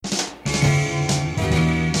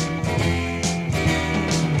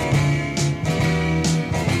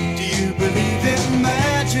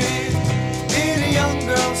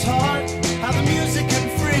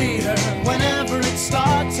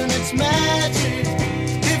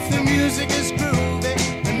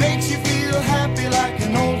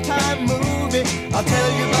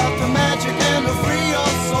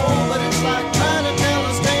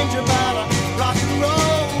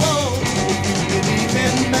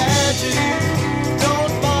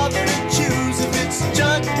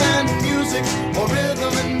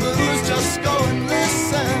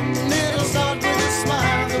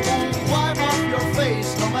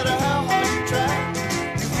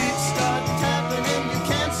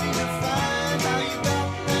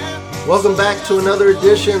Welcome back to another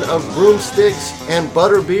edition of Broomsticks and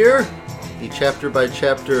Butterbeer, the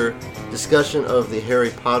chapter-by-chapter discussion of the Harry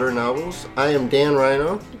Potter novels. I am Dan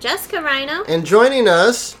Rhino. Jessica Rhino. And joining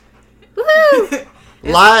us Woohoo!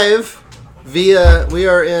 live via, we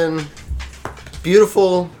are in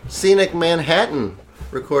beautiful, scenic Manhattan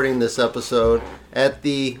recording this episode at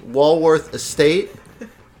the Walworth Estate.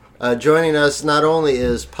 Joining us not only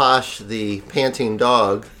is Posh the panting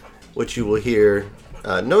dog, which you will hear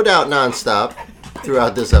no doubt nonstop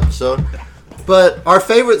throughout this episode, but our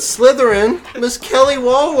favorite Slytherin, Miss Kelly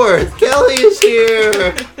Walworth. Kelly is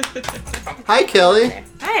here. Hi, Kelly.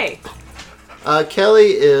 Hey.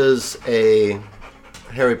 Kelly is a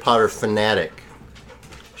Harry Potter fanatic.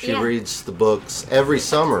 She Yeah. reads the books every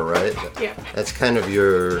summer, right? Yeah. That's kind of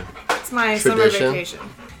your It's my tradition. summer vacation.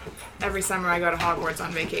 Every summer I go to Hogwarts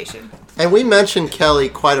on vacation. And we mentioned Kelly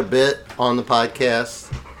quite a bit on the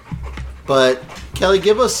podcast. But Kelly,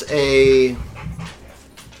 give us a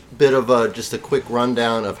bit of just a quick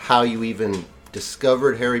rundown of how you even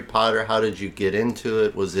discovered Harry Potter. How did you get into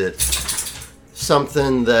it? Was it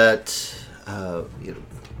something that a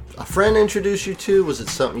friend introduced you to? Was it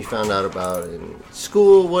something you found out about in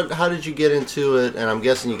school? How did you get into it? And I'm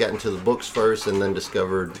guessing you got into the books first and then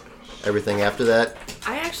discovered everything after that.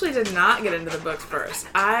 I actually did not get into the books first.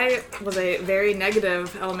 I was a very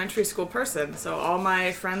negative elementary school person, so all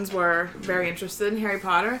my friends were very interested in Harry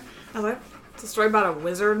Potter. I was like, it's a story about a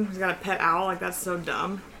wizard who's got a pet owl, like that's so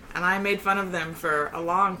dumb. And I made fun of them for a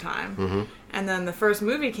long time. Mm-hmm. And then the first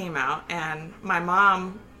movie came out, and my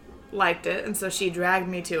mom liked it, and so she dragged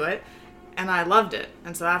me to it, and I loved it.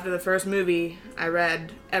 And so after the first movie, I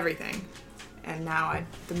read everything. And now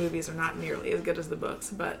the movies are not nearly as good as the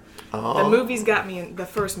books, but the movies got me the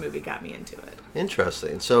first movie got me into it.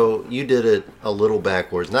 Interesting. So you did it a little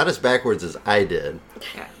backwards. Not as backwards as I did,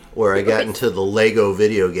 Yeah. where I got into the Lego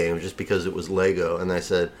video game just because it was Lego. And I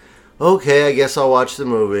said, okay, I guess I'll watch the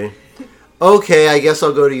movie. Okay, I guess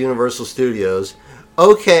I'll go to Universal Studios.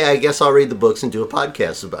 Okay, I guess I'll read the books and do a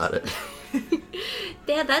podcast about it.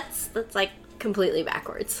 Yeah, that's like completely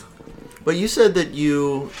backwards. But you said that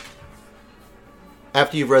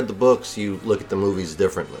after you've read the books, you look at the movies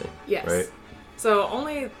differently. Yes. Right? So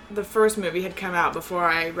only the first movie had come out before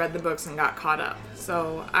I read the books and got caught up.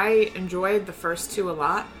 So I enjoyed the first two a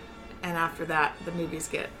lot, and after that, the movies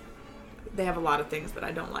they have a lot of things that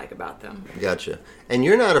I don't like about them. Gotcha. And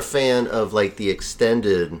you're not a fan of, like, the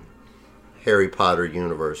extended Harry Potter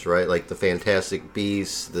universe, right? Like the Fantastic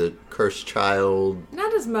Beasts, the Cursed Child.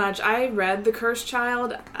 Not as much. I read The Cursed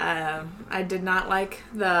Child. I did not like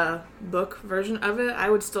the book version of it. I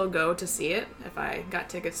would still go to see it if I got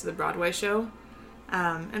tickets to the Broadway show.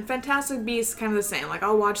 And Fantastic Beasts, kind of the same. Like,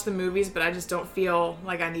 I'll watch the movies, but I just don't feel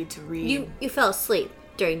like I need to read. You fell asleep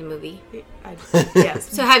during the movie.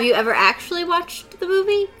 Yes. So have you ever actually watched the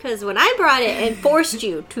movie? Because when I brought it and forced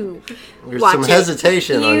you to There's watch some it,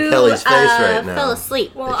 hesitation on you, Kelly's face right now. fell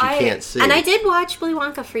asleep. Well, that you can't see. And I did watch Willy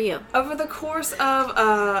Wonka for you. Over the course of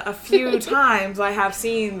a few times, I have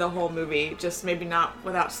seen the whole movie, just maybe not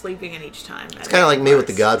without sleeping in each time. It's kind of like me with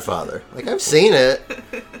The Godfather. Like, I've seen it.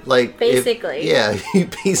 Like, Basically. you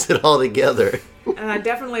piece it all together. And I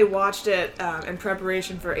definitely watched it in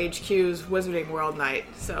preparation for HQ's Wizarding World night,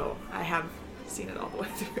 so I have seen it all the way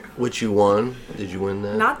through. Which you won? Did you win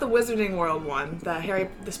that? Not the Wizarding World one,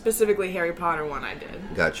 the specifically Harry Potter one I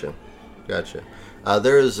did. Gotcha.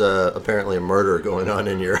 There is apparently a murder going on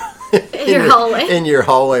in your hallway. in your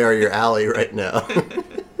hallway or your alley right now.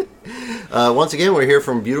 Once again, we're here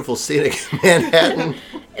from beautiful scenic Manhattan.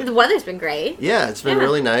 The weather's been great. Yeah, it's been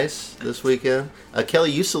really nice this weekend.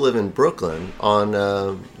 Kelly used to live in Brooklyn on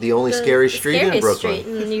the only scary street in Brooklyn. Scariest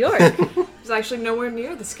street in New York. It's actually nowhere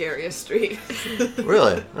near the scariest street.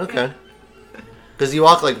 Really? Okay. Because you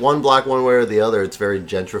walk like one block one way or the other, it's very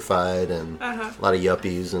gentrified and a lot of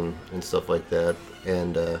yuppies and stuff like that.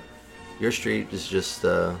 And your street is just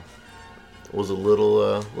was a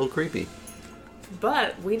little creepy.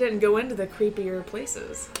 But we didn't go into the creepier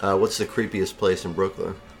places. What's the creepiest place in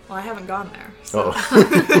Brooklyn? Well, I haven't gone there. So.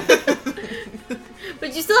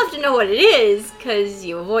 But you still have to know what it is, because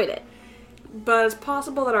you avoid it. But it's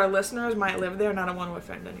possible that our listeners might live there, and I don't want to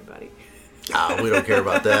offend anybody. We don't care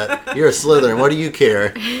about that. You're a Slytherin. What do you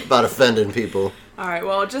care about offending people? All right,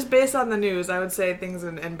 well, just based on the news, I would say things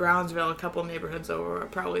in Brownsville, a couple neighborhoods over, are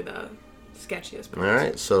probably the sketchiest All parts.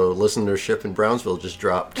 right, so listenership in Brownsville just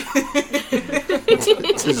dropped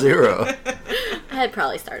to 0. I had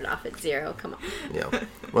probably started off at 0. Come on. Yeah.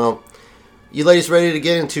 Well, you ladies ready to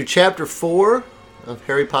get into Chapter 4 of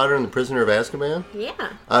Harry Potter and the Prisoner of Azkaban?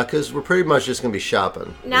 Yeah. Because we're pretty much just going to be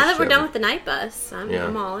shopping. Now that we're chapter. done with the night bus,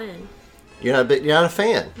 I'm all in. You're not a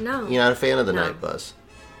fan. No. You're not a fan of the No. night bus.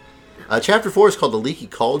 Chapter 4 is called The Leaky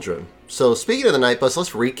Cauldron. So speaking of the night bus, let's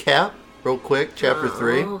recap real quick. Chapter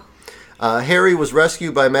 3. Harry was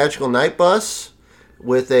rescued by a magical night bus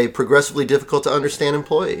with a progressively difficult to understand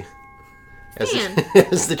employee.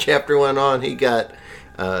 As the chapter went on, he got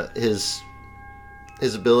his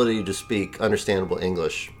ability to speak understandable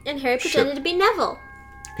English. And Harry pretended to be Neville.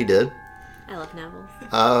 He did. I love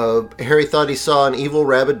Neville. Harry thought he saw an evil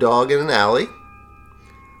rabid dog in an alley.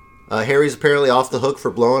 Harry's apparently off the hook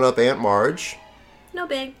for blowing up Aunt Marge. No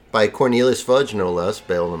big. By Cornelius Fudge, no less,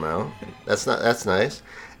 bailed him out. That's nice.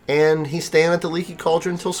 And he's staying at the Leaky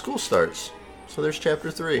Cauldron until school starts. So there's chapter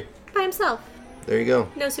 3. By himself. There you go.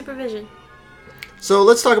 No supervision. So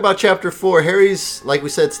let's talk about chapter 4. Harry's, like we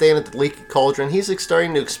said, staying at the Leaky Cauldron. He's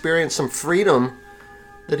starting to experience some freedom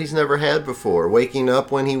that he's never had before. Waking up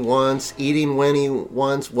when he wants, eating when he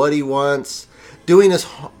wants, what he wants, doing his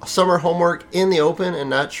summer homework in the open and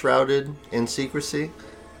not shrouded in secrecy.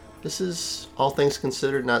 This is, all things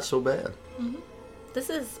considered, not so bad. Mm-hmm. This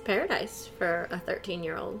is paradise for a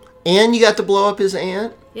 13-year-old. And you got to blow up his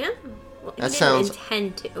aunt? Yeah. Well, That he sounds didn't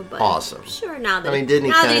intend to, but awesome. I'm sure now that, didn't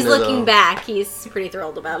he now that he's kinda, looking though? back, he's pretty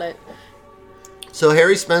thrilled about it. So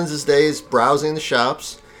Harry spends his days browsing the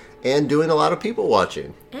shops and doing a lot of people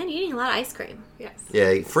watching. And eating a lot of ice cream. Yes.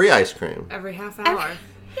 Yeah, free ice cream. Every half hour.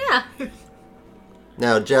 Yeah.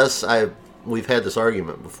 Now, Jess, we've had this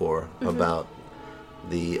argument before about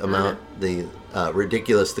the amount, the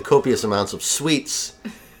copious amounts of sweets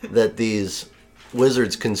that these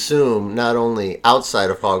wizards consume, not only outside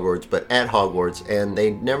of Hogwarts, but at Hogwarts, and they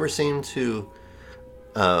never seem to...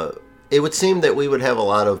 it would seem that we would have a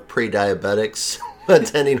lot of pre-diabetics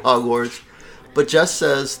attending Hogwarts, but Jess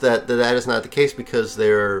says that is not the case because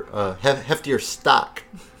they're heftier stock,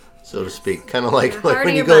 so to speak. Kind of like when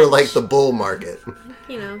you heartier go to bunch. like the bull market.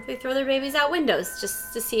 You know, they throw their babies out windows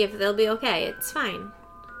just to see if they'll be okay. It's fine.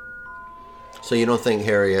 So you don't think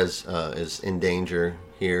Harry is in danger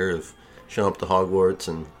here of showing up to Hogwarts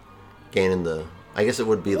and gaining the... I guess it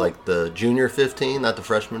would be like the junior 15, not the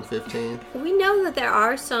freshman 15. We know that there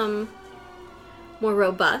are some more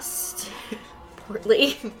robust,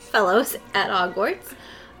 portly fellows at Hogwarts,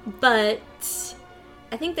 but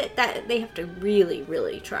I think that they have to really,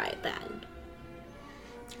 really try at that.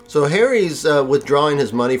 So Harry's withdrawing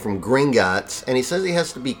his money from Gringotts, and he says he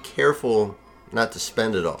has to be careful not to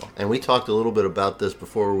spend it all. And we talked a little bit about this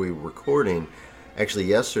before we were recording, actually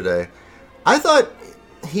yesterday. I thought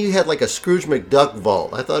he had like a Scrooge McDuck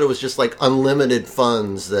vault. I thought it was just like unlimited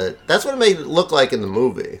funds. That's what it made it look like in the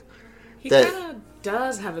movie. He kind of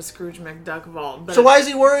does have a Scrooge McDuck vault. But so why is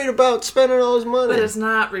he worried about spending all his money? But it's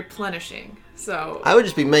not replenishing. So I would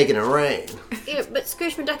just be making it rain. Yeah, but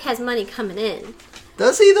Scrooge McDuck has money coming in.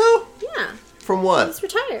 Does he though? Yeah. From what? He's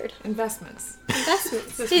retired. Investments.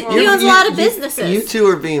 Investments. he You- owns a lot of businesses. You two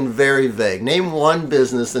are being very vague. Name one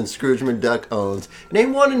business that Scrooge McDuck owns.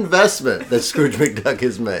 Name one investment that Scrooge McDuck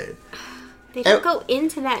has made. They don't go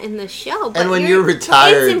into that in the show. But And when you're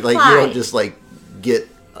retired, it's like you implied. don't just like get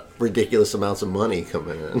ridiculous amounts of money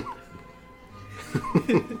coming in.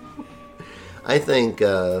 I think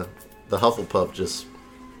the Hufflepuff just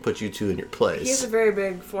put you two in your place. He has a very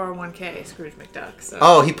big 401k, Scrooge McDuck. So.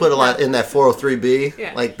 Oh, he put a lot in that 403b,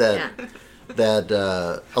 Yeah. like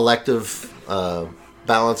that elective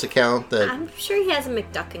balance account. That I'm sure he has a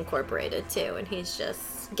McDuck Incorporated too, and he's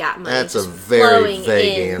just got money. that's a just very flowing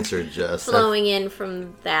vague in, answer, Jess. Flowing in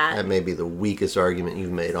from that. That may be the weakest argument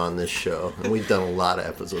you've made on this show, and we've done a lot of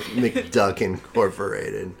episodes. McDuck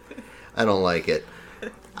Incorporated. I don't like it.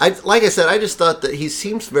 Like I said, I just thought that he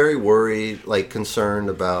seems very worried, like concerned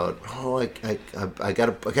about. Oh, I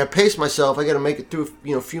gotta pace myself. I gotta make it through,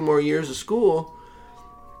 a few more years of school.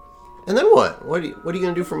 And then what? What are you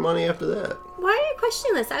gonna do for money after that? Why are you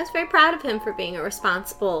questioning this? I was very proud of him for being a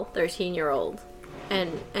responsible 13-year-old,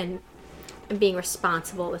 and being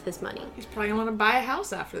responsible with his money. He's probably going to want to buy a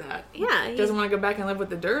house after that. Yeah, He doesn't want to go back and live with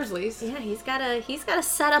the Dursleys. Yeah, he's gotta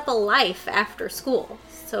set up a life after school.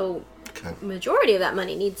 So, Okay. majority of that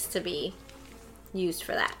money needs to be used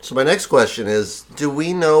for that. So my next question is: do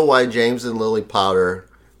we know why James and Lily Potter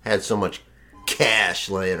had so much cash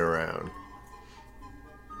laying around?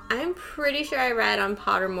 I'm pretty sure I read on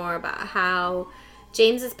Pottermore about how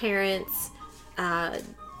James's parents,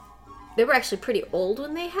 they were actually pretty old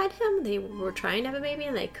when they had him. They were trying to have a baby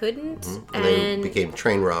and they couldn't. And they became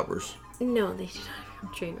train robbers. No, they did not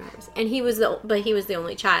become train robbers. And he was the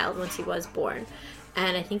only child once he was born.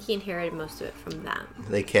 And I think he inherited most of it from them.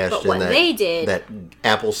 They cashed But in what they did- that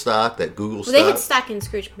Apple stock, that Google stock. They had stock in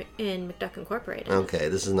Scrooge in McDuck Incorporated. Okay,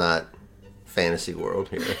 this is not fantasy world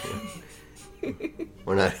here.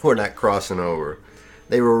 We're not crossing over.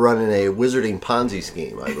 They were running a wizarding Ponzi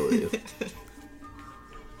scheme, I believe.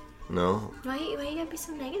 No? Why you gotta be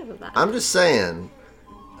so negative about it? I'm just saying,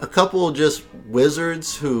 a couple of just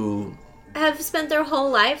wizards who... Have spent their whole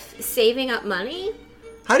life saving up money?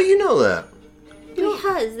 How do you know that?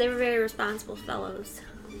 Because they were very responsible fellows.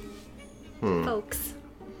 Folks.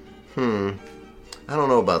 I don't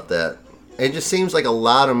know about that. It just seems like a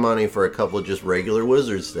lot of money for a couple of just regular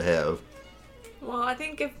wizards to have. Well, I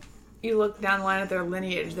think if you look down the line at their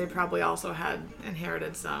lineage, they probably also had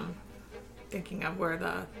inherited some. Thinking of where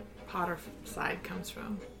the Potter side comes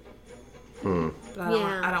from. But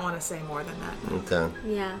I don't want to say more than that. Okay.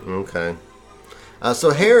 Yeah. Okay.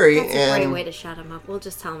 So Harry That's a and... great way to shut him up. We'll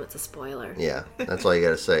just tell him it's a spoiler. Yeah, that's all you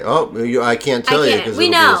gotta say. Oh, I can't tell you because we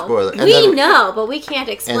it'll know. be a spoiler. And we then, know, but we can't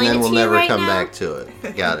explain and then it we'll to never you right come now. back to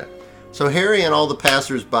it. Got it. So Harry and all the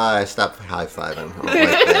passers-by, stop high-fiving, I don't like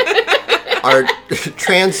that, are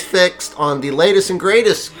transfixed on the latest and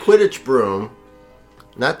greatest Quidditch broom.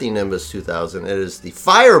 Not the Nimbus 2000. It is the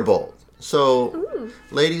Firebolt. So,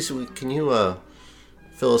 ladies, can you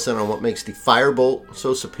fill us in on what makes the Firebolt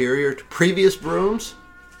so superior to previous brooms?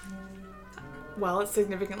 Well, it's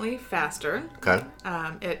significantly faster. Okay.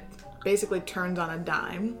 It basically turns on a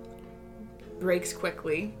dime, breaks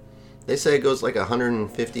quickly. They say it goes like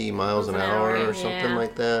 150 miles an hour or something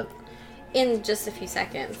like that. In just a few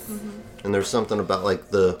seconds. And there's something about like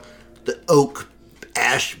the oak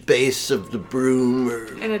ash base of the broom.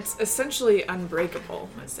 And it's essentially unbreakable,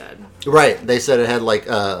 it said. Right. They said it had like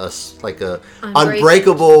a Unbreaking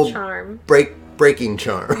unbreakable charm. breaking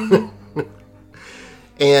charm.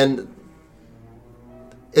 And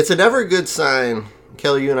it's a never good sign.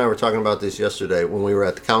 Kelly, you and I were talking about this yesterday when we were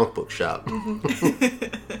at the comic book shop.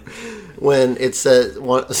 When it said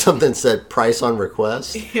something said price on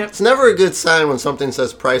request. Yep. It's never a good sign when something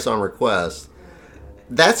says price on request.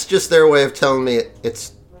 That's just their way of telling me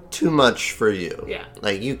it's too much for you. Yeah.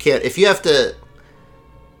 Like you can't, if you're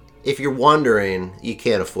wondering, you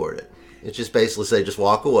can't afford it. It's just basically say, just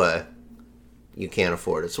walk away. You can't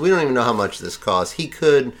afford it. So we don't even know how much this costs.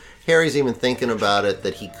 Harry's even thinking about it,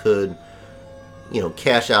 that he could,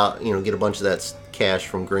 cash out, get a bunch of that cash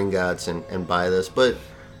from Gringotts and buy this. But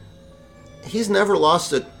he's never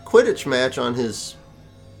lost a Quidditch match on his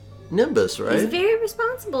Nimbus, right? He's very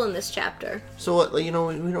responsible in this chapter. So what? We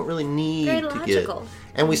don't really need Very to logical. get.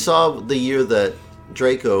 And we saw the year that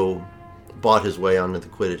Draco bought his way onto the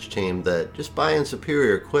Quidditch team that just buying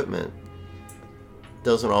superior equipment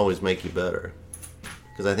doesn't always make you better.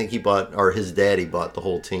 Because I think his daddy bought the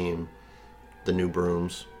whole team, the new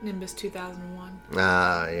brooms. Nimbus 2001.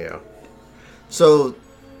 Ah, yeah. So,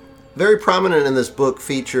 very prominent in this book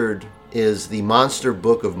featured is the Monster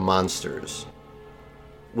Book of Monsters,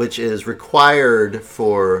 which is required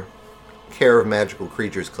for Care of Magical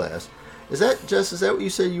Creatures class. Is that what you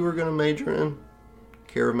said you were going to major in?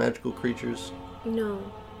 Care of Magical Creatures?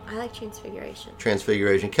 No, I like Transfiguration.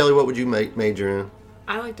 Transfiguration. Kelly, what would you major in?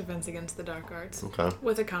 I like Defense Against the Dark Arts. Okay.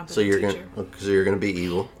 With a competent So you're teacher. going to be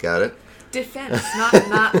evil. Got it. Defense,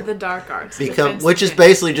 not the dark arts. Which is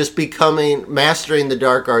basically just mastering the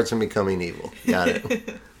dark arts and becoming evil. Got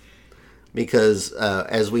it. Because,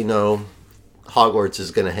 as we know, Hogwarts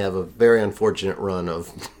is going to have a very unfortunate run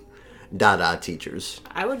of Dada teachers.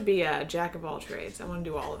 I would be a jack of all trades. I want to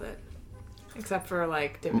do all of it. Except for,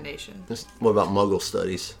 divination. What about Muggle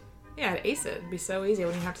studies? Yeah, I'd ace it. It'd be so easy. I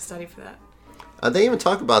wouldn't even have to study for that. They even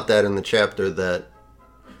talk about that in the chapter that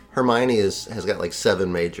Hermione has got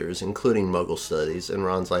 7 majors, including Muggle studies, and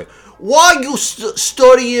Ron's like, "Why you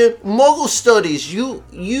studying Muggle studies? You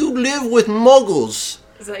live with Muggles."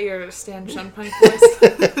 Is that your Stan Shunpike voice?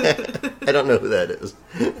 I don't know who that is.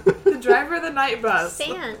 The driver of the night bus.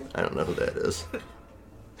 Stan. I don't know who that is.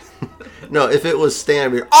 No, if it was Stan,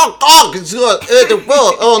 it'd be, "Oh, it's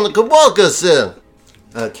on the Kabalkas."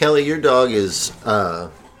 Kelly, your dog is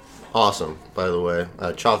awesome, by the way.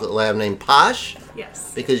 A chocolate lab named Posh.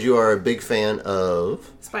 Yes. Because you are a big fan of...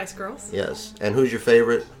 Spice Girls. Yes. And who's your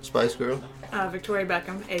favorite Spice Girl? Victoria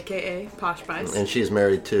Beckham, a.k.a. Posh Spice. And she's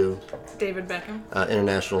married to... David Beckham.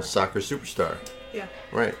 International soccer superstar. Yeah.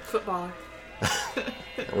 Right. Footballer.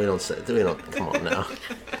 Come on now.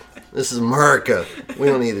 This is America. We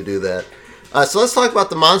don't need to do that. So let's talk about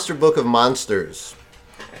the Monster Book of Monsters.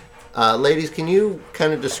 Ladies, can you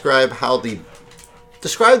kind of describe the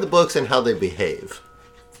books and how they behave?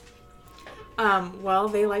 Well,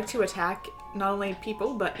 they like to attack not only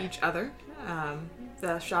people, but each other.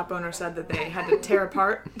 The shop owner said that they had to tear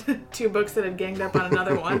apart 2 books that had ganged up on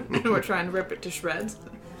another one and were trying to rip it to shreds.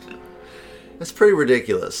 That's pretty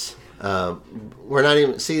ridiculous. We're not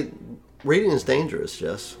even... See, reading is dangerous,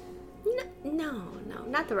 Jess. No. No,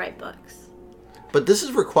 not the right books. But this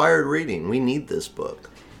is required reading. We need this book.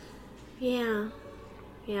 Yeah,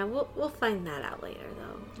 we'll find that out later,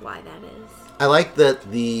 though, why that is. I like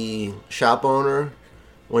that the shop owner,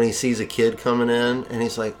 when he sees a kid coming in, and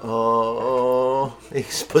he's like, oh, he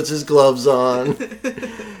puts his gloves on,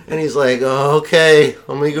 and he's like, oh, okay,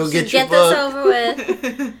 I'm going to go get your book. Get this over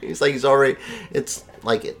with. He's like, it's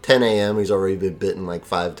like at 10 a.m., he's already been bitten like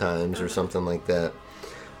 5 times or something like that.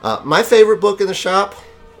 My favorite book in the shop,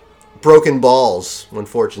 Broken Balls, When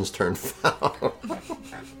Fortunes Turn Foul.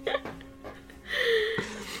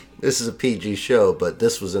 This is a PG show, but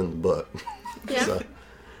this was in the book. Yeah. So,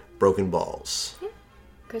 Broken Balls. Yeah.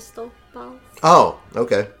 Crystal balls. Oh,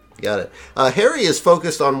 okay. Got it. Harry is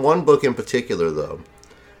focused on one book in particular, though.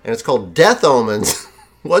 And it's called Death Omens.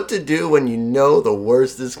 What to do when you know the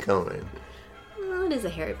worst is coming. Well, it is a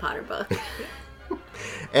Harry Potter book.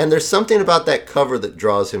 And there's something about that cover that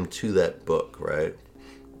draws him to that book, right?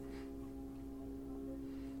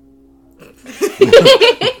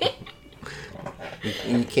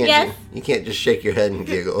 You can't. Yes. You can't just shake your head and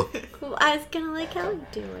giggle. Well, I was gonna let Kelly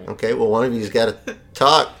do it. Okay. Well, one of you's got to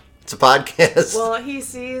talk. It's a podcast. Well, he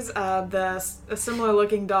sees a similar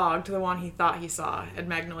looking dog to the one he thought he saw at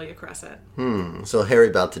Magnolia Crescent. So Harry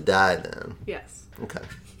about to die then. Yes. Okay.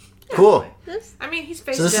 Cool. I mean, he's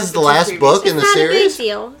faced So this death is the for two last previous book in years. the It's not a big series?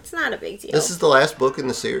 deal. It's not a big deal. This is the last book in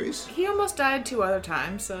the series. He almost died 2 other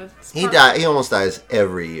times, so it's He died. He almost dies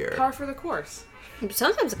every year. par for the course.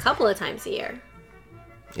 Sometimes a couple of times a year.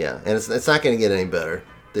 Yeah, and it's not going to get any better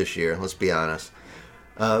this year. Let's be honest.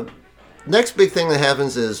 Next big thing that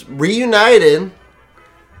happens is reunited,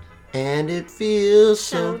 and it feels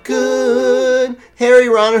so good. Harry,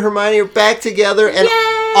 Ron, and Hermione are back together, and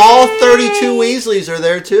Yay! all 32 Weasleys are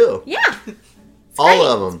there too. Yeah. All Great.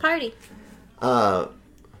 of them. It's a party.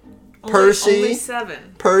 Percy, Only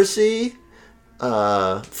 7. Percy,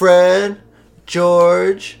 Fred,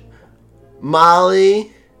 George,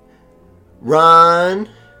 Molly, Ron,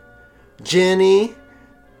 Ginny,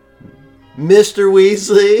 Mr.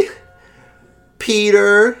 Weasley,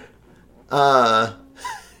 Peter,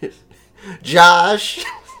 Josh,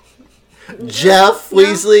 Jeff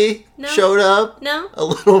Weasley No. showed up No. a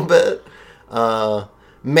little bit.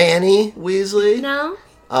 Manny Weasley. No.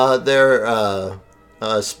 Their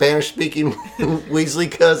Spanish-speaking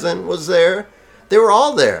Weasley cousin was there. They were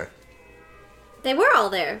all there. They were all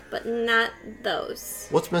there, but not those.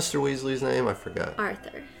 What's Mr. Weasley's name? I forgot.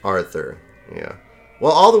 Arthur. Arthur. Yeah.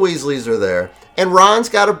 Well, all the Weasleys are there. And Ron's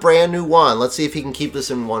got a brand new wand. Let's see if he can keep this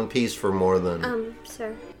in one piece for more than...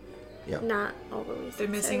 Sir. Yeah. Not all the Weasleys. They're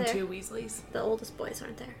missing are there. 2 Weasleys. The oldest boys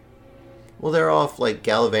aren't there. Well, they're off, like,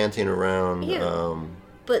 gallivanting around. Yeah.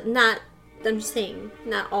 But not... I'm just saying,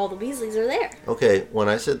 not all the Weasleys are there. Okay, when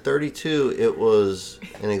I said 32, it was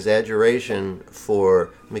an exaggeration for...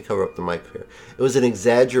 Let me cover up the mic here. It was an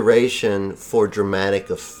exaggeration for dramatic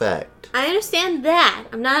effect. I understand that.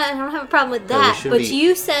 I don't have a problem with No, we that. shouldn't But be-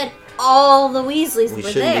 you said all the Weasleys We were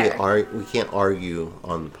shouldn't there. be... We can't argue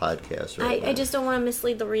on the podcast right now. I just don't want to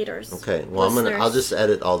mislead the readers. Okay, well, Listeners. I'll just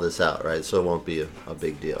edit all this out, right? So it won't be a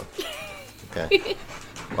big deal. Okay.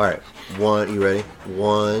 All right. You ready?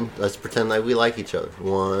 1. Let's pretend like we like each other.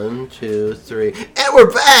 1, 2, 3, and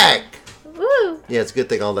we're back. Woo! Yeah, it's a good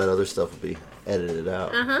thing all that other stuff will be edited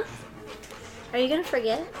out. Uh-huh. Are you going to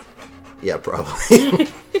forget? Yeah, probably.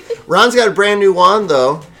 Ron's got a brand new wand,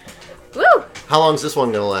 though. Woo! How long's this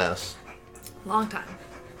one gonna last? Long time.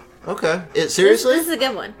 Okay. Seriously? This is a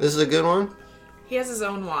good one. This is a good one? He has his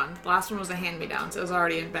own wand. The last one was a hand-me-down, so it was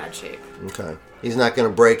already in bad shape. Okay. He's not gonna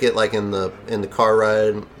break it like in the car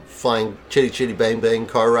ride, flying chitty chitty bang bang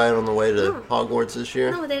car ride on the way to No. Hogwarts this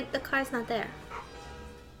year? No, the car's not there.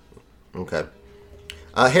 Okay.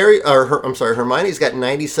 Hermione's got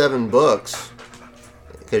 97 books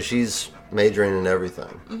because she's majoring in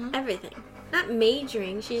everything. Everything. Not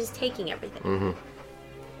majoring, she's just taking everything.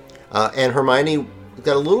 And Hermione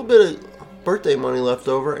got a little bit of birthday money left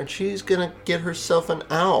over, and she's gonna get herself an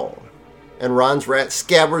owl. And Ron's rat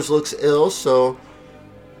Scabbers looks ill, so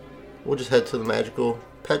we'll just head to the magical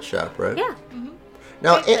pet shop, right? Yeah.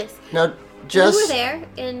 Now, Great place. now, Jess, We were there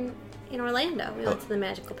in Orlando. We went to the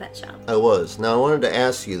magical pet shop. I was. Now, I wanted to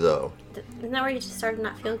ask you though, Isn't that where you just started to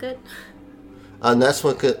not feel good? and that's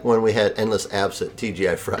when we had endless apps at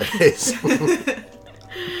TGI Fridays.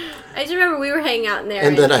 I just remember we were hanging out in there,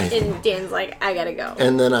 And then and Dan's like, I gotta go.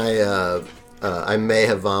 And then I may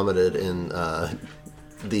have vomited in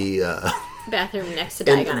the Bathroom next to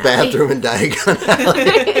Diagon Alley. bathroom in Diagon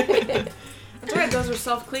Alley. That's right, those are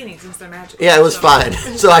self-cleaning since they're magic. Yeah, it was fine.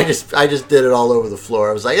 So I just did it all over the floor.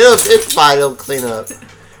 I was like, it's fine, it'll clean up.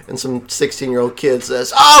 and some 16-year-old kid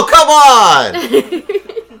says, "Oh, come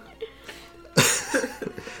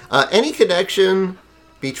on!" Any connection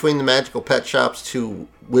between the magical pet shops to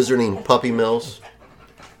wizarding puppy mills?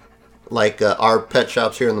 Like our pet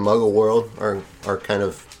shops here in the Muggle world are kind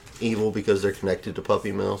of evil because they're connected to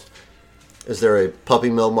puppy mills. Is there a puppy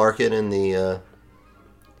mill market in the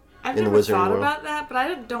I've in the never wizarding thought world? about that, but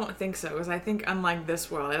I don't think so. Because I think, unlike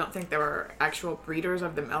this world, I don't think there were actual breeders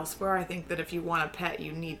of them elsewhere. I think that if you want a pet,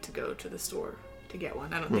 you need to go to the store to get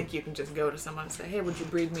one. I don't think you can just go to someone and say, "Hey, would you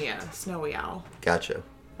breed me a snowy owl?" Gotcha.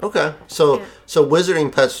 Okay, so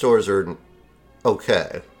wizarding pet stores are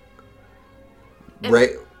okay.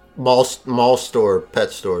 Right, mall store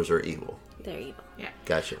pet stores are evil. They're evil. Yeah.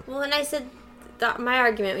 Gotcha. Well, and I said my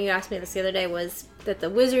argument when you asked me this the other day was that the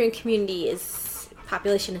wizarding community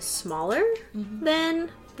population is smaller than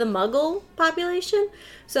the Muggle population,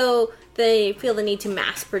 so they feel the need to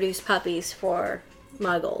mass produce puppies for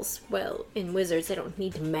Muggles. Well, in wizards, they don't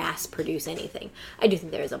need to mass produce anything. I do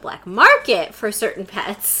think there is a black market for certain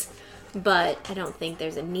pets, but I don't think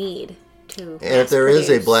there's a need to. And if there is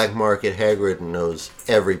a mass-produce. black market, Hagrid knows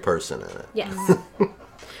every person in it. Yes.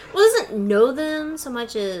 Well, doesn't know them so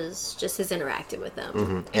much as just has interacted with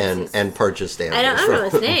them. And purchased animals. I don't know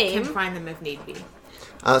his Can name. find them if need be.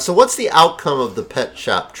 So what's the outcome of the pet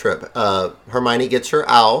shop trip? Hermione gets her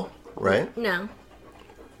owl, right? No.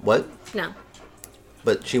 What? No.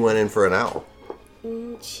 But she went in for an owl.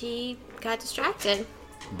 She got distracted.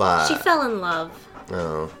 By She fell in love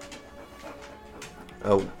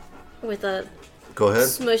oh, with a go ahead.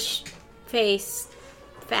 smush face,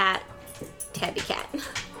 fat tabby cat.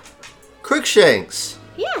 Crookshanks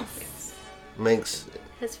Yes. makes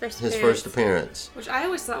His first his appearance. first appearance. Which I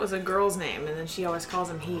always thought was a girl's name, and then she always calls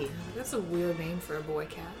him he. That's a weird name for a boy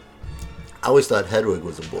cat. I always thought Hedwig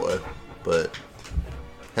was a boy, but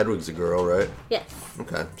Hedwig's a girl, right? Yes.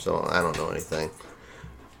 Okay, so I don't know anything.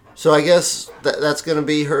 So I guess that's going to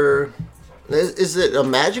be her. Is it a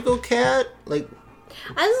magical cat? Like,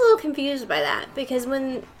 I was a little confused by that because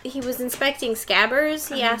when he was inspecting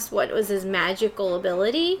Scabbers, he asked what was his magical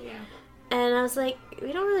ability. Yeah. And I was like,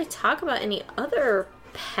 we don't really talk about any other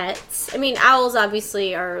pets. I mean, owls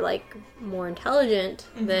obviously are like more intelligent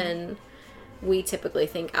than we typically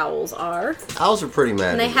think owls are. owls are pretty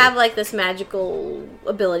magical. And they have like this magical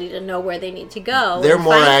ability to know where they need to go. They're and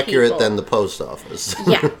more find accurate people. than the post office.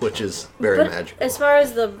 Yeah. Which is very But magical. as far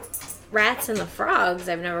as the rats and the frogs,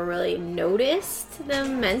 I've never really noticed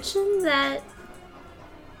them mention that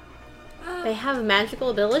they have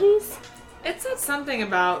magical abilities. It said something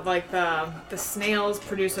about like the snails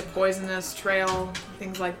produce a poisonous trail,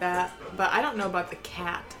 things like that. But I don't know about the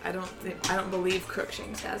cat. I don't believe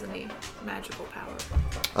Crookshanks has any magical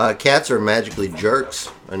power. Cats are magically jerks.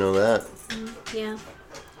 I know that. Yeah.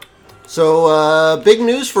 So, big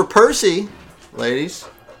news for Percy, ladies.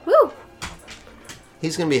 Woo!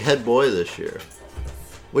 He's going to be head boy this year,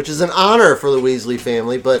 which is an honor for the Weasley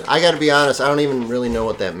family, but I got to be honest, I don't even really know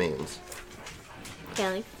what that means.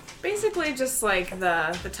 Kelly. Basically, just like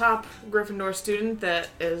the top Gryffindor student that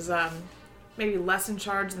is maybe less in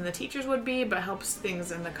charge than the teachers would be, but helps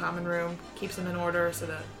things in the common room, keeps them in order, so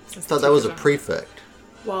that. Since I thought that was a teachers aren't- prefect.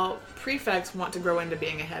 Well, prefects want to grow into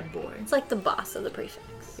being a head boy. It's like the boss of the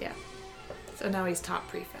prefects. Yeah. So now he's top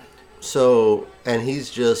prefect. So, and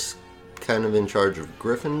he's just kind of in charge of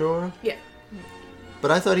Gryffindor? Yeah.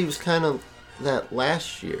 But I thought he was kind of that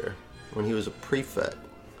last year when he was a prefect.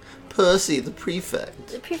 Percy, the prefect.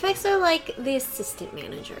 The prefects are like the assistant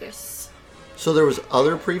managers. So there was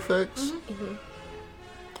other prefects?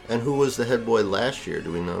 And who was the head boy last year,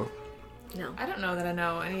 do we know? No. I don't know that I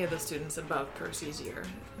know any of the students above Percy's year.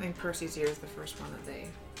 I think Percy's year is the first one that they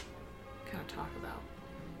kind of talk about.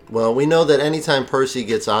 Well, we know that anytime Percy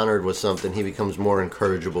gets honored with something, he becomes more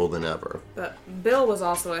incorrigible than ever. But Bill was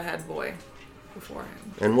also a head boy before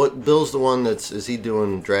him. And what Bill's the one is he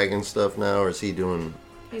doing dragon stuff now, or is he doing...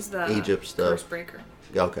 He's the Egypt stuff. curse breaker.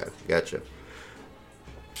 Okay, gotcha.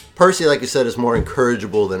 Percy, like you said, is more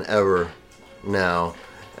incorrigible than ever now.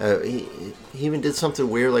 He even did something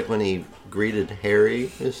weird, like when he greeted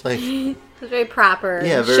Harry. It's like... He was very proper.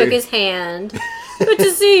 Yeah, Shook very- his hand. Good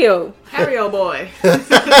to see you. Harry, old boy.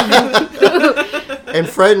 And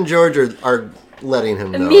Fred and George are letting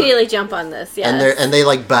him know. Immediately jump on this, yes. And they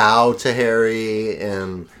like bow to Harry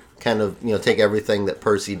and kind of, take everything that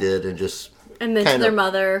Percy did and just... And then to kind their of-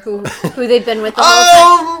 mother, who they've been with the whole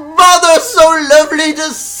time. Oh, mother, so lovely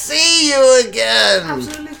to see you again.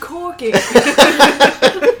 Absolutely corking.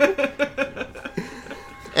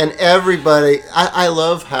 And everybody, I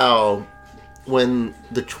love how when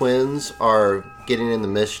the twins are getting in the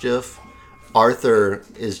mischief, Arthur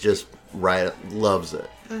is just loves it.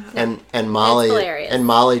 and Molly hilarious. and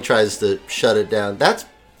Molly tries to shut it down. That's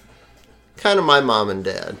kind of my mom and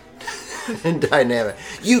dad and dynamic.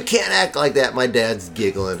 You can't act like that. My dad's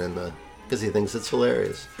giggling because he thinks it's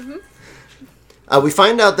hilarious. We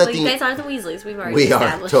find out that you guys are the Weasleys. We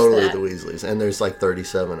are totally that. the Weasleys, and there's like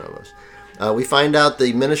 37 of us. We find out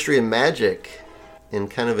the Ministry of Magic, in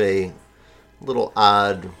kind of a little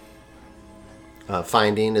odd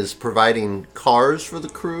finding, is providing cars for the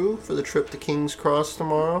crew for the trip to King's Cross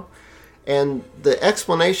tomorrow. And the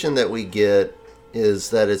explanation that we get is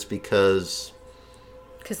that it's because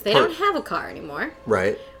they don't have a car anymore.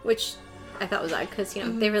 Right. Which I thought was odd because,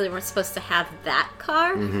 they really weren't supposed to have that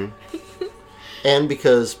car. Mm-hmm. And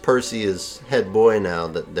because Percy is head boy now,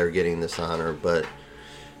 that they're getting this honor. But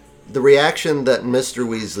the reaction that Mr.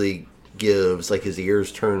 Weasley gives, like his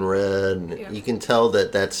ears turn red, you can tell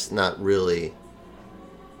that that's not really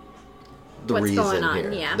the What's reason going on,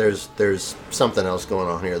 here. yeah. There's something else going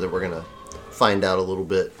on here that we're going to find out a little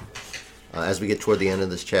bit as we get toward the end of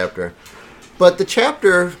this chapter. But the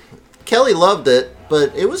chapter, Kelly loved it,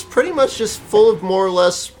 but it was pretty much just full of more or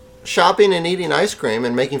less shopping and eating ice cream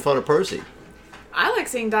and making fun of Percy. I like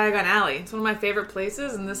seeing Diagon Alley. It's one of my favorite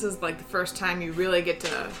places, and this is like the first time you really get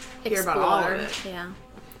to hear about all of it. Yeah.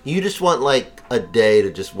 You just want like a day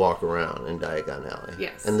to just walk around in Diagon Alley.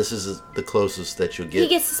 Yes. And this is the closest that you'll get. He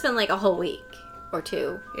gets to spend like a whole week or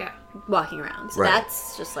two walking around. So Right.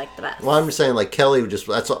 that's just like the best. Well, I'm just saying, like, Kelly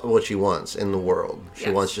that's what she wants in the world. She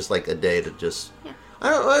Yes. wants just like a day to just. Yeah.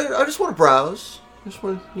 I just want to browse. I just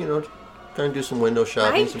want to, kind of do some window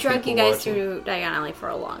shopping. I some drug you people guys watching. through Diagon Alley for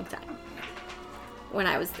a long time. When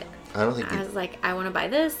I was there. I don't think I you. was like, I want to buy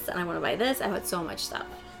this, and I want to buy this. I had so much stuff.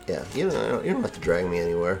 Yeah, you don't have to drag me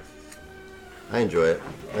anywhere. I enjoy it.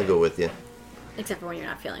 I go with you. Except for when you're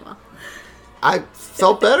not feeling well. I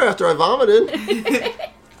felt better after I vomited.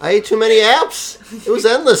 I ate too many apps. It was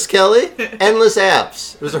endless, Kelly. Endless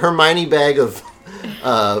apps. It was a Hermione bag of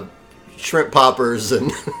shrimp poppers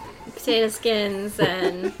and Potato skins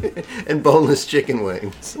and... and boneless chicken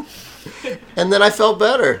wings. And then I felt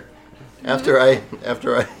better after I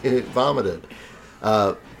vomited.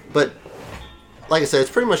 But like I said,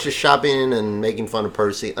 it's pretty much just shopping and making fun of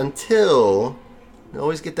Percy until you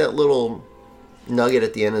always get that little nugget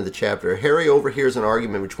at the end of the chapter. Harry overhears an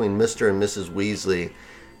argument between Mr. and Mrs. Weasley,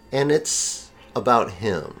 and it's about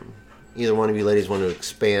him. Either one of you ladies want to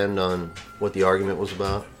expand on what the argument was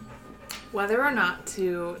about? Whether or not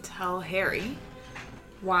to tell Harry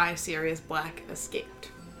why Sirius Black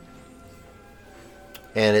escaped.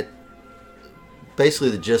 And it basically,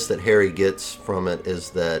 the gist that Harry gets from it is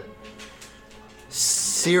that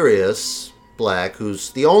Sirius Black,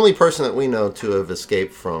 who's the only person that we know to have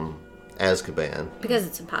escaped from Azkaban, Because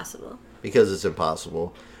it's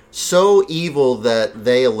impossible. so evil that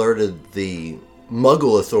they alerted the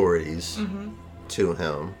Muggle authorities to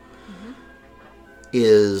him,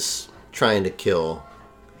 is trying to kill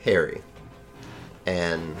Harry.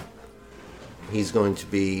 And he's going to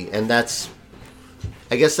be, and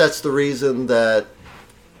I guess that's the reason that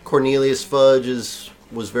Cornelius Fudge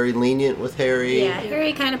was very lenient with Harry. Yeah,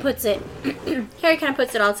 Harry kind of puts it. Harry kind of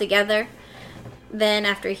puts it all together. Then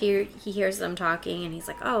after he hears them talking, and he's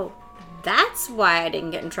like, "Oh, that's why I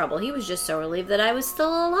didn't get in trouble. He was just so relieved that I was still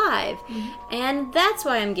alive, and that's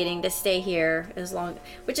why I'm getting to stay here as long."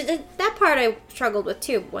 Which that part I struggled with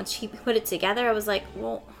too. Once he put it together, I was like,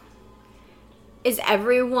 "Well, is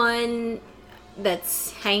everyone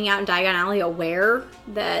that's hanging out in Diagon Alley aware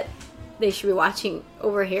that they should be watching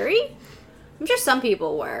over Harry?" I'm sure some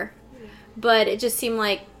people were, but it just seemed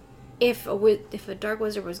like if a dark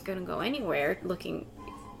wizard was going to go anywhere,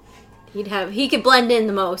 he could blend in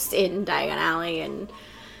the most in Diagon Alley and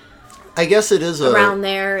I guess it is around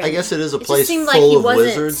there. I guess it is a just place seemed full like he of wasn't-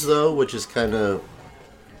 wizards, though, which is kind of,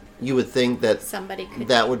 you would think that somebody could.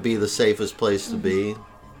 that would be the safest place to be,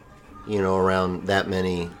 around that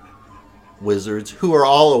many wizards who are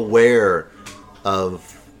all aware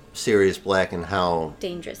of Sirius Black and how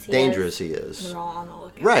dangerous he is. They're all on the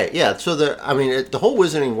lookout. Right, yeah. So the whole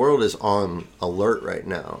wizarding world is on alert right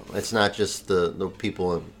now. It's not just the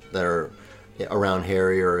people that are around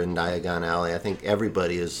Harry or in Diagon Alley. I think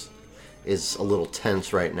everybody is a little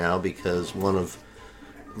tense right now because one of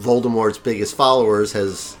Voldemort's biggest followers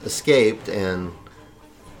has escaped, and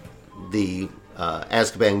the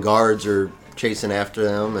Azkaban guards are chasing after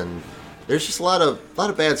them, and there's just a lot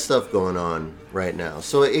of bad stuff going on right now.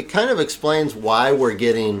 So it kind of explains why we're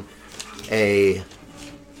getting a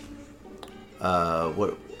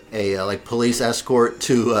police escort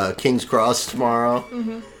to King's Cross tomorrow.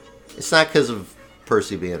 Mm-hmm. It's not because of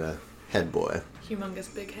Percy being a head boy.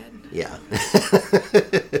 Humongous big head. Yeah.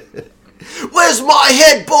 Where's my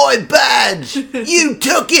head boy badge? You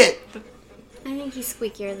took it! I think he's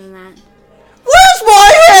squeakier than that. Where's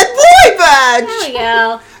my head boy badge? There we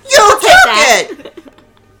go. You took that. it!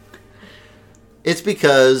 It's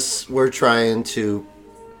because we're trying to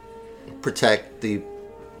protect the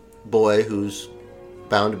boy who's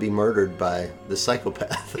bound to be murdered by the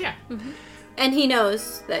psychopath. Yeah. And he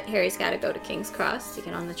knows that Harry's got to go to King's Cross to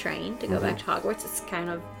get on the train to go back to Hogwarts. It's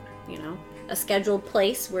kind of, a scheduled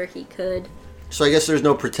place where he could... So I guess there's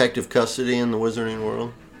no protective custody in the wizarding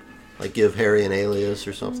world? Like give Harry an alias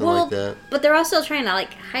or something like that? But they're also trying to,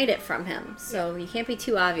 hide it from him. So you can't be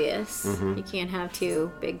too obvious. You can't have two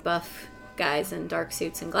big buff guys in dark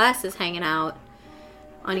suits and glasses hanging out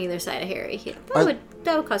on either side of Harry. That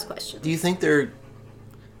would cause questions. Do you think they're...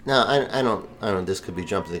 Now, I don't. This could be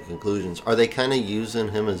jumping to conclusions. Are they kind of using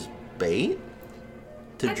him as bait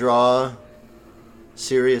to draw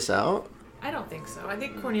Sirius out? I don't think so. I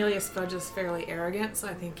think Cornelius Fudge is fairly arrogant, so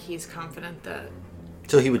I think he's confident that...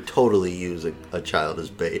 So he would totally use a child as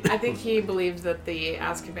bait. I think he believes that the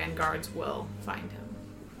Azkaban guards will find him.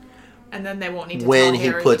 And then they won't need to when tell he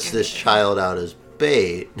Harry puts anything. this child out as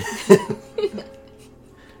bait,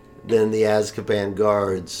 then the Azkaban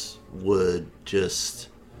guards would just...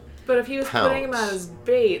 But if he was putting him pounce. out as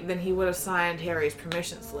bait, then he would have signed Harry's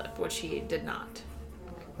permission slip, which he did not.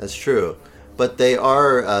 That's true. But they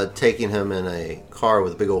are taking him in a car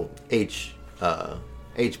with a big old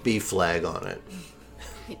HB flag on it.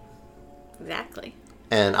 Exactly.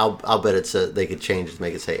 And I'll bet they could change it to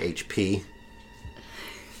make it say HP.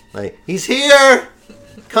 Like, he's here!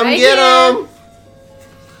 Come Right get here. him!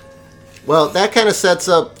 Well, that kind of sets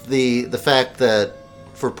up the fact that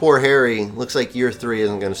for poor Harry, looks like year 3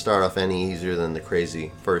 isn't going to start off any easier than the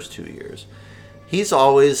crazy first 2 years. He's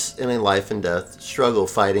always in a life and death struggle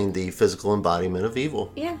fighting the physical embodiment of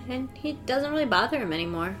evil. Yeah, and he doesn't really bother him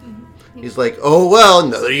anymore. He's like, oh well,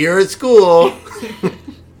 another year at school.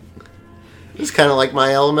 It's kind of like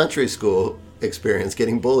my elementary school experience,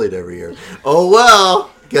 getting bullied every year. Oh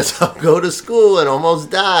well, guess I'll go to school and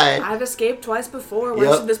almost die. I've escaped twice before. Why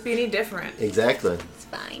Yep. should this be any different? Exactly. It's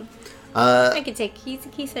fine. Uh,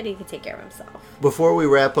 He said he could take care of himself. Before we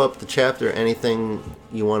wrap up the chapter, anything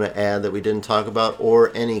you want to add that we didn't talk about,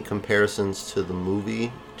 or any comparisons to the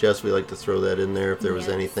movie? Jess, we like to throw that in there if there was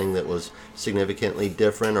Yes. anything that was significantly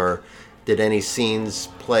different, or did any scenes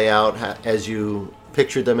play out as you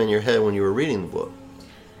pictured them in your head when you were reading the book?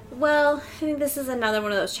 Well, I think this is another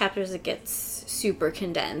one of those chapters that gets super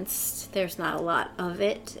condensed. There's not a lot of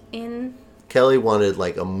it in Kelly wanted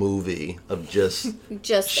like a movie of just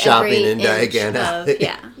shopping every in inch Diagon Alley. of,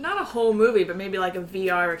 yeah. Not a whole movie, but maybe like a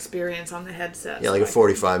VR experience on the headset. Yeah, like a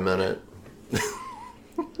 45-minute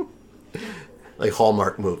like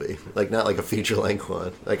Hallmark movie. Like not like a feature-length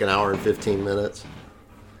one. Like an hour and 15 minutes.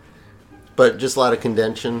 But just a lot of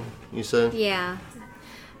condension, you said? Yeah.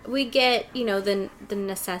 We get, the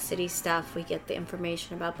necessity stuff. We get the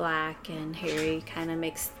information about Black, and Harry kind of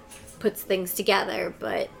puts things together,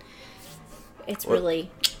 but it's really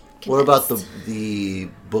condensed. What about the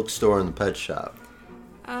bookstore and the pet shop?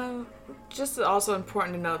 Just also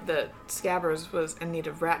important to note that Scabbers was in need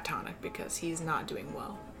of rat tonic because he's not doing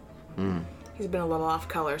well. He's been a little off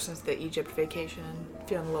color since the Egypt vacation and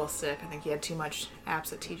feeling a little sick. I think he had too much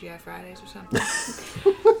apps at TGI Fridays or something.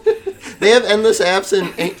 They have endless apps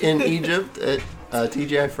in Egypt at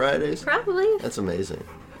TGI Fridays? Probably. That's amazing.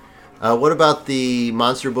 What about the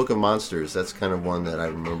Monster Book of Monsters? That's kind of one that I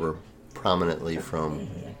remember prominently from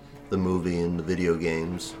the movie and the video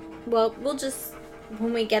games. Well,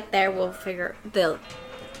 when we get there, we'll figure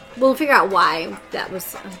out why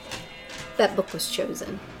that book was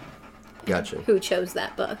chosen. Gotcha. Who chose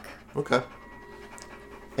that book? Okay.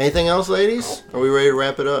 Anything else, ladies? Are we ready to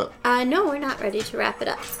wrap it up? No, we're not ready to wrap it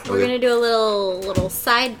up. We're Okay. gonna do a little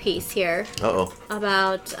side piece here Uh-oh.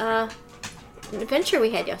 about an adventure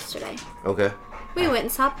we had yesterday. Okay. We went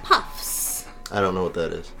and saw Puffs. I don't know what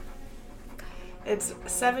that is. It's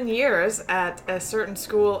 7 years at a certain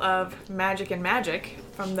school of magic and magic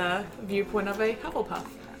from the viewpoint of a Hufflepuff.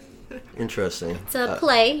 Interesting. It's a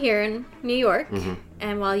play here in New York,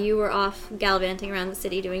 and while you were off gallivanting around the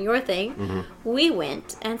city doing your thing, we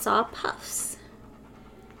went and saw Puffs.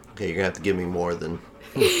 Okay, you're going to have to give me more than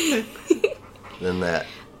that.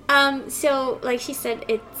 So like she said,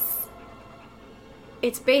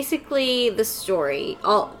 it's basically the story,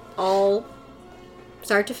 all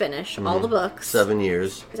start to finish, all the books. 7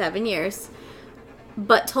 years. 7 years,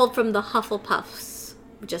 but told from the Hufflepuffs,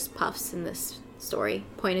 just Puffs in this story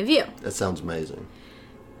point of view. That sounds amazing.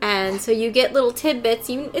 And so you get little tidbits.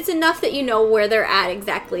 It's enough that you know where they're at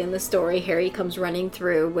exactly in the story. Harry comes running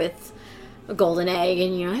through with a golden egg,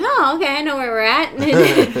 and you're like, oh, okay, I know where we're at.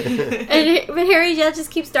 But Harry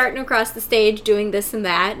just keeps darting across the stage doing this and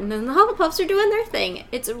that, and then the Hufflepuffs are doing their thing.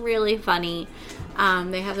 It's really funny.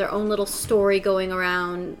 They have their own little story going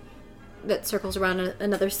around that circles around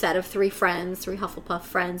another set of three Hufflepuff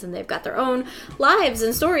friends, and they've got their own lives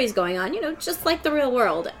and stories going on, just like the real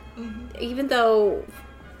world. Even though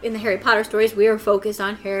in the Harry Potter stories we are focused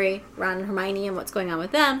on Harry, Ron, and Hermione and what's going on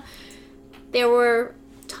with them, there were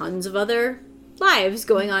tons of other lives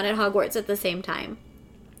going on at Hogwarts at the same time.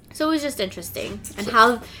 So it was just interesting, and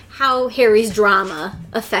how Harry's drama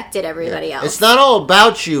affected everybody else. It's not all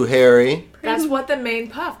about you, Harry. That's what the main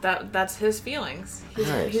Puff, that's his feelings.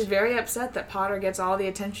 Nice. He's very upset that Potter gets all the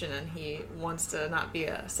attention, and he wants to not be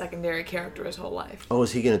a secondary character his whole life. Oh,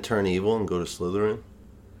 is he going to turn evil and go to Slytherin?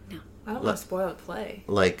 I don't want to spoil the play.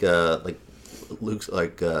 Like Luke's,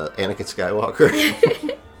 Anakin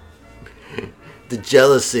Skywalker. The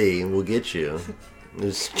jealousy will get you.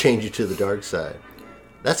 Just change you to the dark side.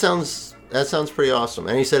 That sounds pretty awesome.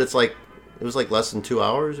 And he said it was less than 2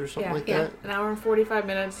 hours or something like that. An hour and 45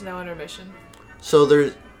 minutes, no intermission. So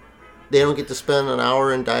they don't get to spend an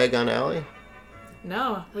hour in Diagon Alley?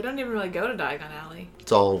 No, we don't even really go to Diagon Alley.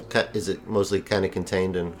 Is it mostly kind of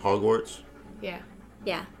contained in Hogwarts? Yeah.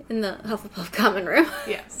 Yeah, in the Hufflepuff common room.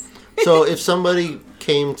 Yes. So if somebody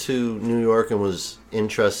came to New York and was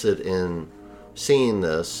interested in seeing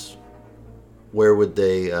this, where would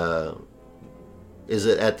they, is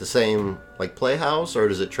it at the same, Playhouse, or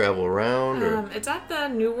does it travel around? Or? It's at the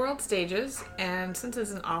New World Stages, and since it's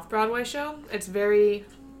an off-Broadway show, it's very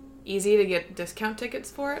easy to get discount tickets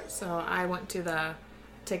for it, so I went to the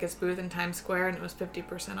tickets booth in Times Square, and it was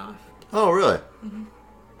 50% off. Oh, really? Mm-hmm.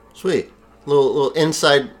 Sweet. Little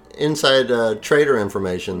inside trader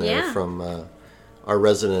information there from our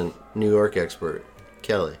resident New York expert,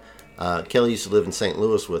 Kelly. Kelly used to live in St.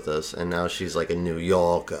 Louis with us, and now she's like a New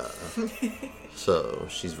Yorker. So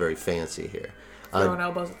she's very fancy here. Throwing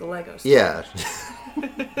elbows at the Legos. Yeah.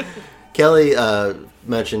 Kelly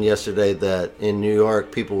mentioned yesterday that in New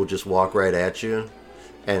York, people will just walk right at you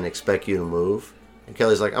and expect you to move. And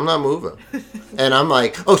Kelly's like, I'm not moving. And I'm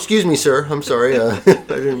like, oh, excuse me, sir. I'm sorry. I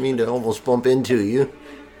didn't mean to almost bump into you.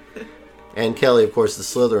 And Kelly, of course, the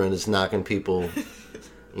Slytherin is knocking people,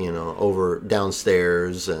 over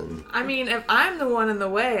downstairs. And I mean, if I'm the one in the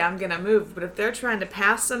way, I'm going to move. But if they're trying to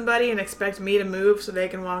pass somebody and expect me to move so they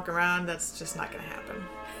can walk around, that's just not going to happen.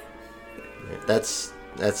 That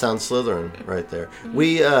sounds Slytherin right there.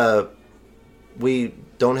 Mm-hmm. We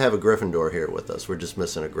don't have a Gryffindor here with us. We're just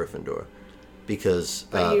missing a Gryffindor. Because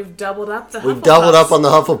you've doubled up the Hufflepuffs. We've doubled up on the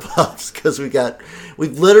Hufflepuffs because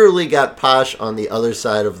we've literally got Posh on the other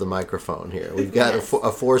side of the microphone here. We've got a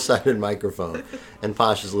four-sided microphone, and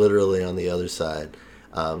Posh is literally on the other side.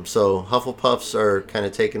 So Hufflepuffs are kind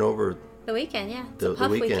of taking over the weekend. Yeah, it's the a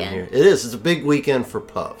Puff weekend weekend here. It is. It's a big weekend for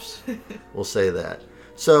Puffs. We'll say that.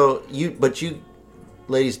 So you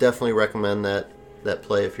ladies definitely recommend that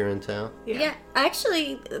play if you're in town? Yeah.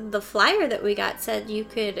 Actually, the flyer that we got said you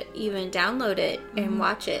could even download it and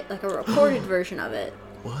watch it, like a recorded version of it.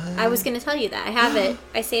 What? I was going to tell you that. I have it.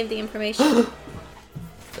 I saved the information.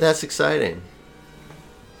 That's exciting.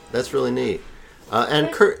 That's really neat. And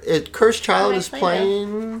Cursed Child is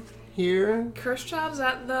playing here? Cursed Child's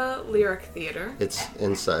at the Lyric Theater. It's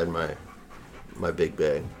inside my big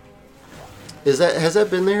bag. Has that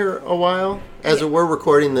been there a while? We're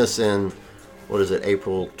recording this in... What is it,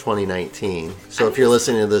 April 2019? So if you're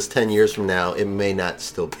listening to this 10 years from now, it may not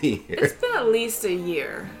still be here. It's been at least a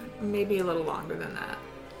year, maybe a little longer than that.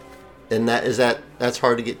 And that's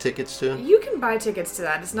hard to get tickets to? You can buy tickets to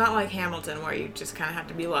that. It's not like Hamilton where you just kind of have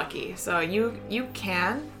to be lucky. So you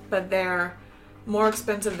can, but they're more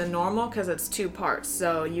expensive than normal because it's 2 parts.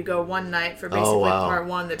 So you go one night for basically part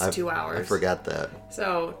one that's 2 hours. I forgot that.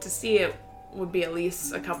 So to see it would be at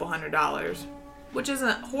least a couple $100. Which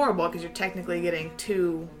isn't horrible because you're technically getting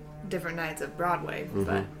 2 different nights of Broadway. Mm-hmm.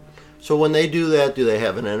 But so when they do that, do they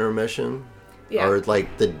have an intermission? Yeah. Or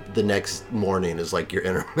the next morning is like your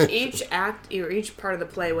intermission? Each act or each part of the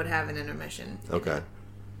play would have an intermission. Okay.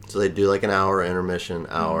 So they do like an hour intermission,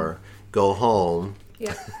 go home.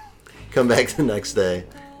 Yep. Come back the next day,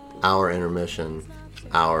 hour intermission,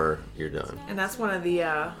 hour, you're done. And that's one of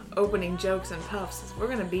the opening jokes in Puffs. Is we're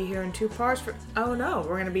going to be here in 2 parts for... Oh, no.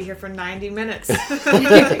 We're going to be here for 90 minutes.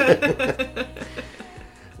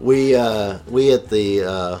 We at the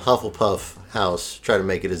Hufflepuff house try to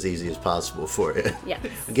make it as easy as possible for you. Yeah.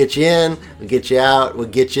 We'll get you in, we'll get you out, we'll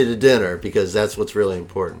get you to dinner because that's what's really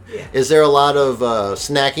important. Yeah. Is there a lot of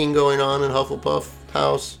snacking going on in Hufflepuff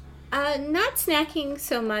house? Not snacking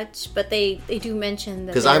so much, but they do mention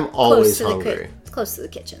that Because they're I'm always close to hungry. close to the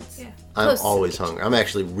kitchens. Yeah. I'm Close to the always kitchen. hungry. I'm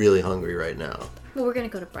actually really hungry right now. Well, we're gonna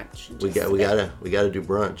go to brunch. in We just a bit. gotta do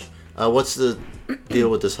brunch. What's the deal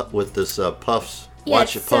with this Puffs? Yeah,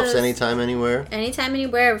 Watch it Puffs so- anytime, anywhere. Anytime,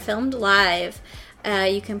 anywhere, filmed live.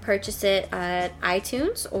 You can purchase it at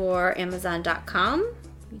iTunes or Amazon.com.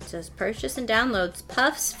 Just purchase and downloads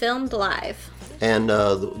Puffs Filmed Live. And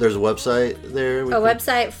there's a website there. A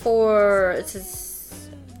website for, it says,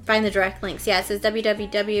 find the direct links. Yeah, it says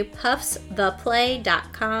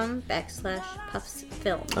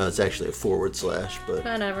www.puffstheplay.com/puffsfilm. It's actually a / but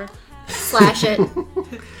Whatever. Slash it.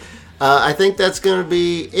 I think that's going to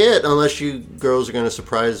be it, unless you girls are going to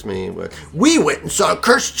surprise me. We went and saw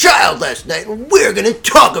Cursed Child last night, and we're going to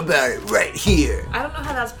talk about it right here. I don't know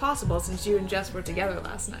how that's possible since you and Jess were together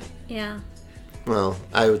last night. Yeah. Well,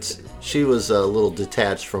 she was a little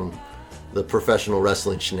detached from the professional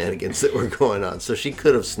wrestling shenanigans that were going on, so she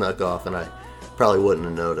could have snuck off, and I probably wouldn't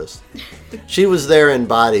have noticed. She was there in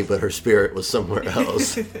body, but her spirit was somewhere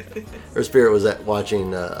else. Her spirit was at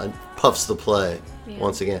watching Puffs the Play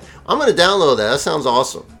once again. I'm going to download that. That sounds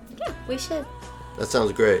awesome. Yeah, we should. That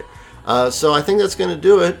sounds great. So I think that's going to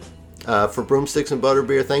do it for Broomsticks and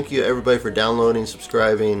Butterbeer. Thank you, everybody, for downloading,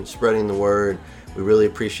 subscribing, spreading the word. We really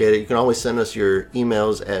appreciate it. You can always send us your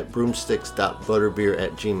emails at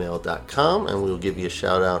broomsticks.butterbeer@gmail.com, and we'll give you a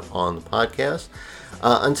shout out on the podcast.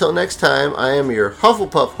 Until next time, I am your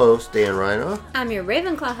Hufflepuff host, Dan Rhino. I'm your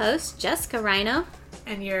Ravenclaw host, Jessica Rhino.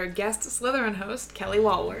 And your guest Slytherin host, Kelly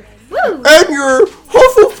Walworth. Woo! And your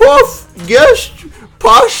Hufflepuff guest,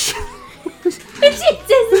 Posh. It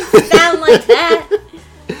doesn't sound like that.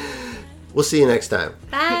 We'll see you next time.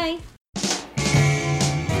 Bye.